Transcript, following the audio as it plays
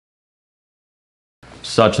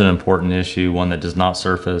such an important issue, one that does not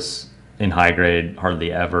surface in high grade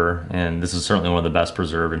hardly ever, and this is certainly one of the best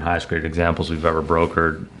preserved and highest grade examples we've ever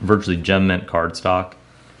brokered. Virtually gem mint cardstock,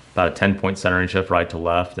 about a 10-point centering shift right to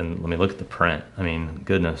left, and let me look at the print. I mean,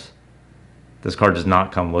 goodness. This card does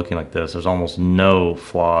not come looking like this. There's almost no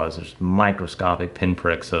flaws. There's microscopic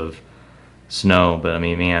pinpricks of snow, but I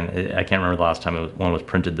mean, man, I can't remember the last time one was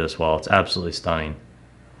printed this well. It's absolutely stunning.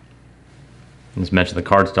 As mentioned, the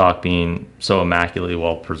cardstock being so immaculately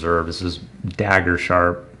well preserved. This is dagger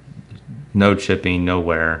sharp, no chipping, no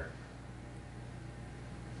wear.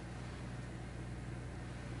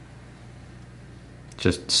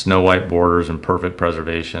 Just snow white borders and perfect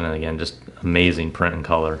preservation, and again, just amazing print and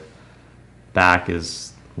color. Back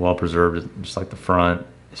is well preserved, just like the front.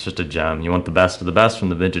 It's just a gem. You want the best of the best from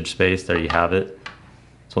the vintage space. There you have it.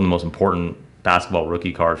 It's one of the most important basketball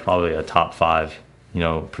rookie cards, probably a top 5,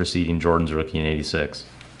 preceding Jordan's rookie in '86.